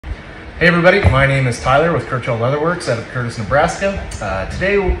Hey everybody, my name is Tyler with Kerchal Leatherworks out of Curtis, Nebraska.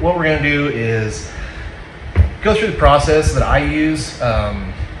 Today what we're going to do is go through the process that I use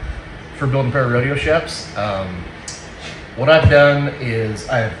for building a pair of rodeo Chaps. What I've done is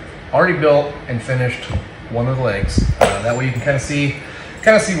I've already built and finished one of the legs. That way you can kind of see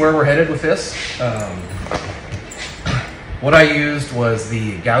where we're headed with this. What I used was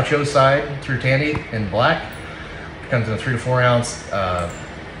the gaucho side through Tandy in black. It comes in a 3 to 4 ounce.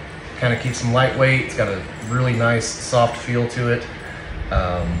 Kind of keeps them lightweight. It's got a really nice soft feel to it.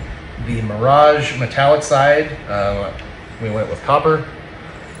 The Mirage metallic side, we went with copper.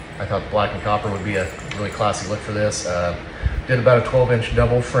 I thought black and copper would be a really classy look for this. Did about a 12-inch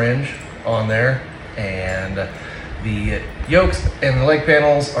double fringe on there, and the yokes and the leg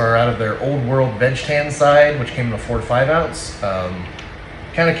panels are out of their old world veg tan side, which came in a 4 to 5 ounce.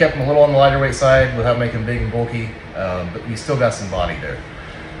 Kind of kept them a little on the lighter weight side without making them big and bulky, but you still got some body there.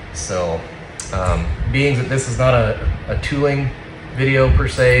 So, being that this is not a tooling video per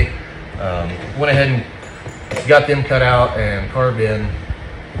se, went ahead and got them cut out and carved in,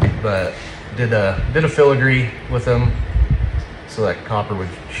 but did a filigree with them so that copper would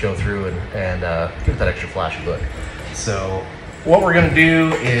show through and give it that extra flashy look. So what we're gonna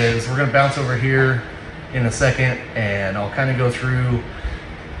do is we're gonna bounce over here in a second, and I'll kind of go through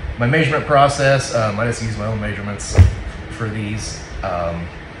my measurement process. I just use my own measurements for these.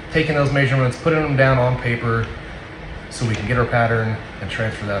 Taking those measurements, putting them down on paper so we can get our pattern and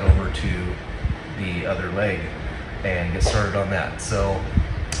transfer that over to the other leg and get started on that. So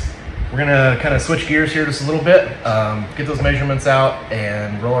we're gonna kind of switch gears here just a little bit, get those measurements out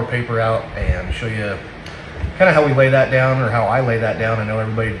and roll our paper out and show you kind of how we lay that down, or how I lay that down. I know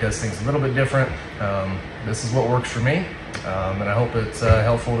everybody does things a little bit different. This is what works for me, and I hope it's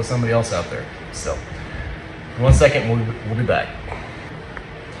helpful to somebody else out there. So in 1 second, we'll be back.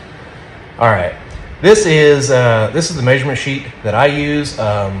 All right, this is the measurement sheet that I use.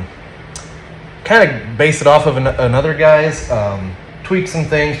 Kind of base it off of another guy's, tweak some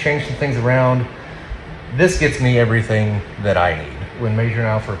things, change some things around. This gets me everything that I need when measuring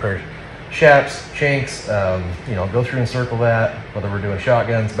out for a pair of Chaps, chinks. You know, go through and circle that, whether we're doing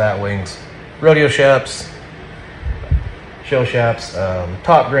shotguns, bat wings, rodeo Chaps, show Chaps,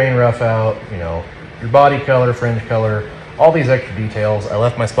 top grain, rough out, you know, your body color, fringe color, all these extra details. I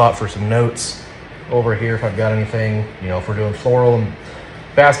left my spot for some notes over here if I've got anything, you know, if we're doing floral and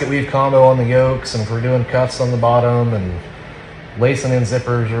basket weave combo on the yokes, and if we're doing cuffs on the bottom and lacing in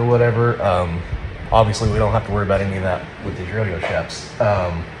zippers or whatever. Obviously we don't have to worry about any of that with these rodeo Chaps.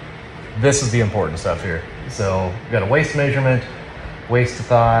 This is the important stuff here. So we've got a waist measurement, waist to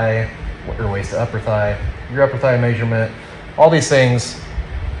thigh, or waist to upper thigh, your upper thigh measurement. All these things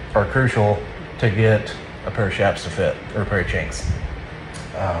are crucial to get a pair of Chaps to fit, or a pair of chinks.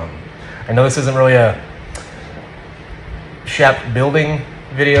 I know this isn't really a Chap building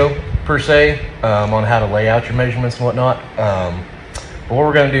video per se, on how to lay out your measurements and whatnot. But what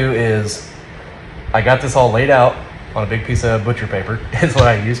we're gonna do is, I got this all laid out on a big piece of butcher paper. Is what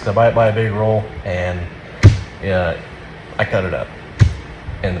I use, because I buy it by a big roll, and I cut it up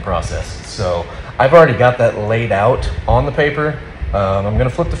in the process. So I've already got that laid out on the paper. I'm gonna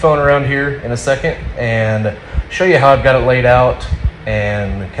flip the phone around here in a second and show you how I've got it laid out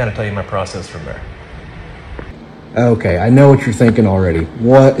and kind of tell you my process from there. Okay, I know what you're thinking already.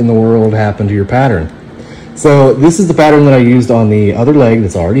 What in the world happened to your pattern? So this is the pattern that I used on the other leg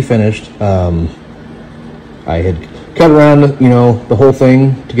that's already finished. I had cut around, you know, the whole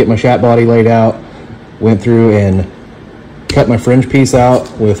thing to get my Chap body laid out, went through and cut my fringe piece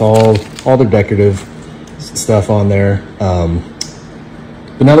out with all the decorative stuff on there.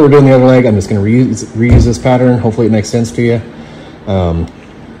 But now that we're doing the other leg, I'm just going to reuse this pattern. Hopefully it makes sense to you.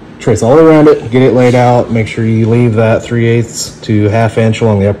 Trace all around it, get it laid out. Make sure you leave that 3/8 to 1/2 inch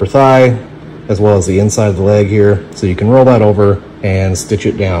along the upper thigh, as well as the inside of the leg here, so you can roll that over and stitch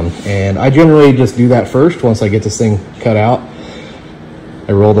it down. And I generally just do that first. Once I get this thing cut out,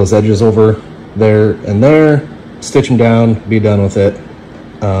 I roll those edges over there and there, stitch them down, be done with it.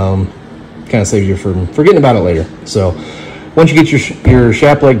 Kind of saves you from forgetting about it later. So once you get your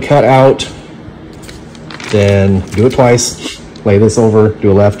Chap leg cut out, then do it twice. Lay this over,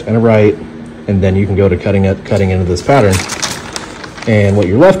 do a left and a right, and then you can go to cutting into this pattern. And what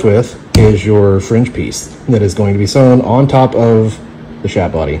you're left with is your fringe piece that is going to be sewn on top of the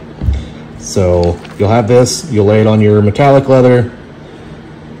Chap body. So you'll have this, you'll lay it on your metallic leather,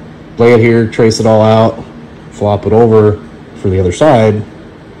 lay it here, trace it all out, flop it over for the other side.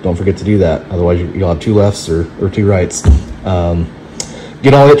 Don't forget to do that, otherwise you'll have 2 lefts or 2 rights.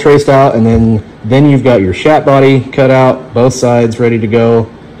 Get all that traced out, and then you've got your Chap body cut out, both sides ready to go.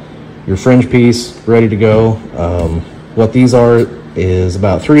 your fringe piece ready to go. What these are is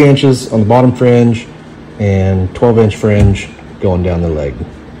about 3 inches on the bottom fringe and 12-inch fringe going down the leg.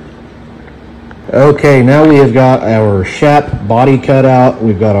 Okay, now we have got our Chap body cut out.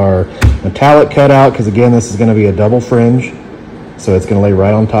 We've got our metallic cut out, because again, this is going to be a double fringe, so it's going to lay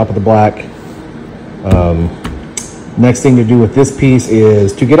right on top of the black. Next thing to do with this piece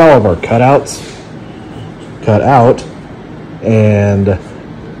is to get all of our cutouts cut out, and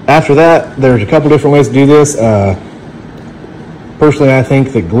after that, there's a couple different ways to do this. Personally, I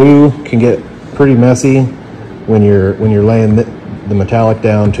think that glue can get pretty messy when you're laying the metallic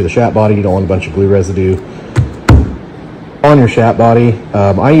down to the Chap body. You don't want a bunch of glue residue on your Chap body.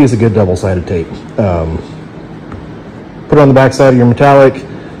 I use a good double-sided tape. Put it on the back side of your metallic.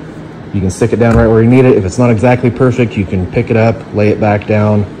 You can stick it down right where you need it. If it's not exactly perfect, you can pick it up, lay it back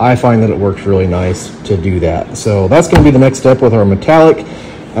down. I find that it works really nice to do that. So that's going to be the next step with our metallic.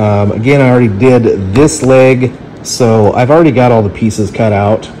 Again, I already did this leg, so I've already got all the pieces cut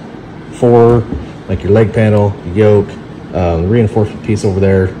out for like your leg panel, yoke, the reinforcement piece over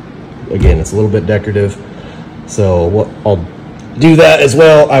there. Again, it's a little bit decorative, so what I'll do that as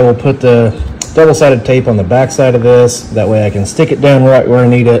well. I will put the double-sided tape on the back side of this. That way I can stick it down right where I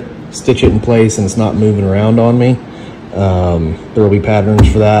need it, stitch it in place, and it's not moving around on me. There will be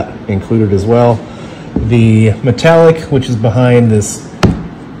patterns for that included as well. The metallic, which is behind this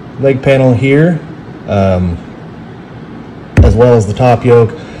leg panel here, as well as the top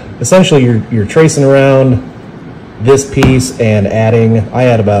yoke, essentially you're tracing around this piece and adding, I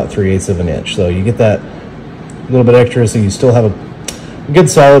add about 3/8 of an inch, so you get that little bit extra, so you still have a good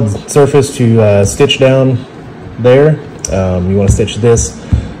solid surface to stitch down there. You want to stitch this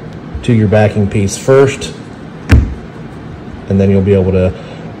to your backing piece first, and then you'll be able to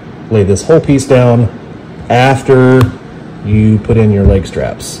lay this whole piece down after you put in your leg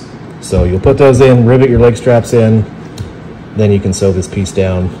straps. So you'll put those in, rivet your leg straps in, then you can sew this piece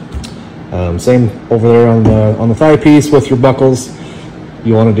down. Same over there on the thigh piece with your buckles.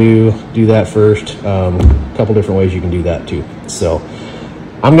 You want to do that first. A couple different ways you can do that too. So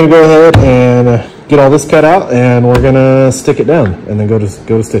I'm going to go ahead and get all this cut out, and we're going to stick it down and then go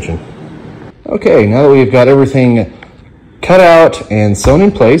to stitching. Okay, now that we've got everything cut out and sewn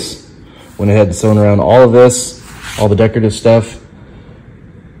in place, went ahead and sewn around all of this, all the decorative stuff,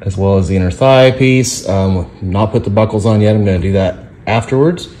 as well as the inner thigh piece. Not put the buckles on yet. I'm going to do that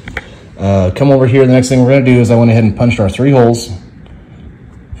afterwards. Come over here. The next thing we're going to do is I went ahead and punched our 3 holes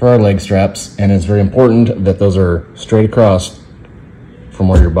for our leg straps, and it's very important that those are straight across from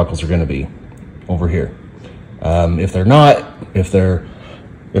where your buckles are going to be over here. If they're not, if they're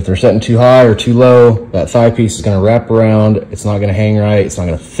setting too high or too low, that thigh piece is going to wrap around. It's not going to hang right. It's not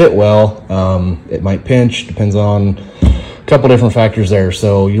going to fit well. It might pinch, depends on a couple different factors there.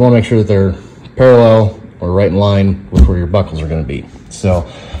 So you want to make sure that they're parallel or right in line with where your buckles are going to be. So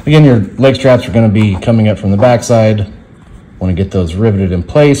again, your leg straps are going to be coming up from the back side. Want to get those riveted in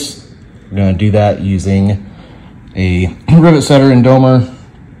place. We're going to do that using a rivet setter and domer.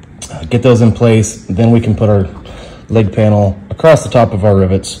 Get those in place. Then we can put our leg panel across the top of our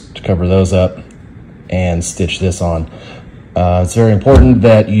rivets to cover those up and stitch this on. It's very important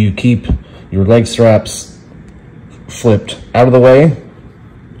that you keep your leg straps flipped out of the way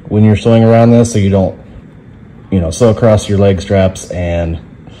when you're sewing around this, so you don't, sew across your leg straps and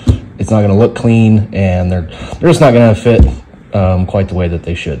it's not going to look clean, and they're just not going to fit quite the way that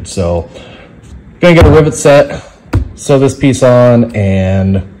they should. So gonna get a rivet set, sew this piece on,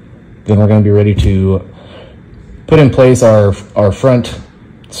 and then we're going to be ready to put in place our front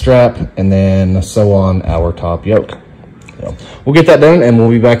strap and then sew on our top yoke. So we'll get that done and we'll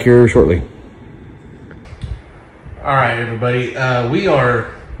be back here shortly. All right, everybody, we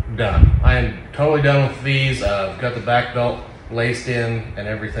are done. I am totally done with these. I've got the back belt laced in and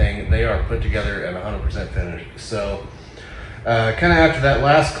everything. They are put together and 100% finished. So kind of after that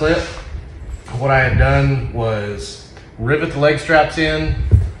last clip, what I had done was rivet the leg straps in,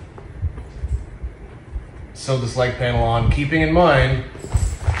 sew this leg panel on, keeping in mind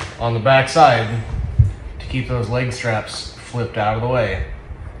on the back side to keep those leg straps flipped out of the way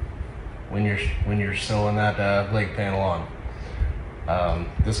when you're sewing that leg panel on.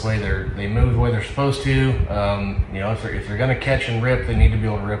 This way they move the way they're supposed to. If they're going to catch and rip, they need to be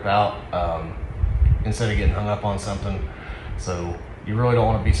able to rip out instead of getting hung up on something. So you really don't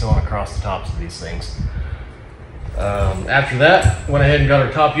want to be sewing across the tops of these things. After that, went ahead and got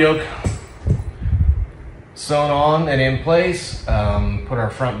our top yoke sewn on and in place. Put our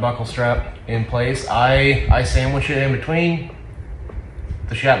front buckle strap in place. I sandwich it in between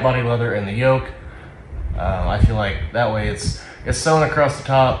the Chap body leather and the yoke. I feel like that way it's It's sewn across the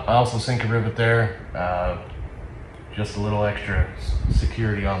top. I also sink a rivet there. Just a little extra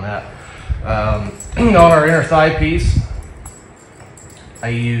security on that. On our inner thigh piece, I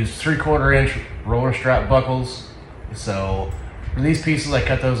use 3/4 inch roller strap buckles. So for these pieces, I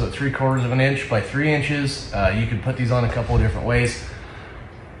cut those at 3/4 of an inch by 3 inches. You can put these on a couple of different ways.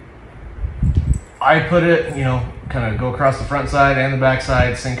 I put it, you know, kind of go across the front side and the back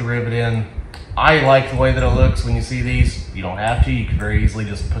side, sink a rivet in. I like the way that it looks when you see these. You don't have to. You can very easily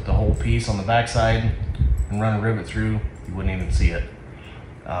just put the whole piece on the back side and run a rivet through. You wouldn't even see it.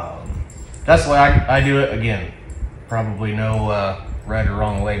 That's the way I do it. Again, probably no right or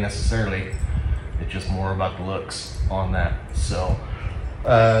wrong way necessarily. It's just more about the looks on that. So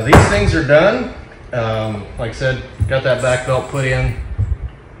these things are done. Like I said, got that back belt put in.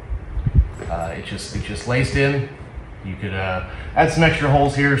 It's just laced in. You could add some extra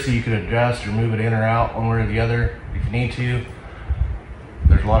holes here so you could adjust or move it in or out one way or the other if you need to.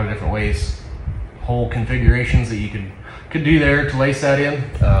 There's a lot of different ways, hole configurations that you could do there to lace that in.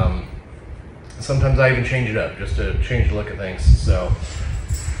 Sometimes I even change it up just to change the look of things. So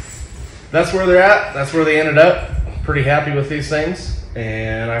that's where they're at. That's where they ended up. Pretty happy with these things,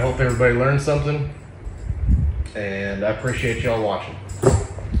 and I hope everybody learned something. And I appreciate y'all watching.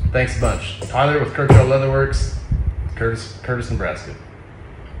 Thanks a bunch. Tyler with Kerchal Leatherworks, Curtis, Nebraska.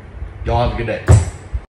 Y'all have a good day.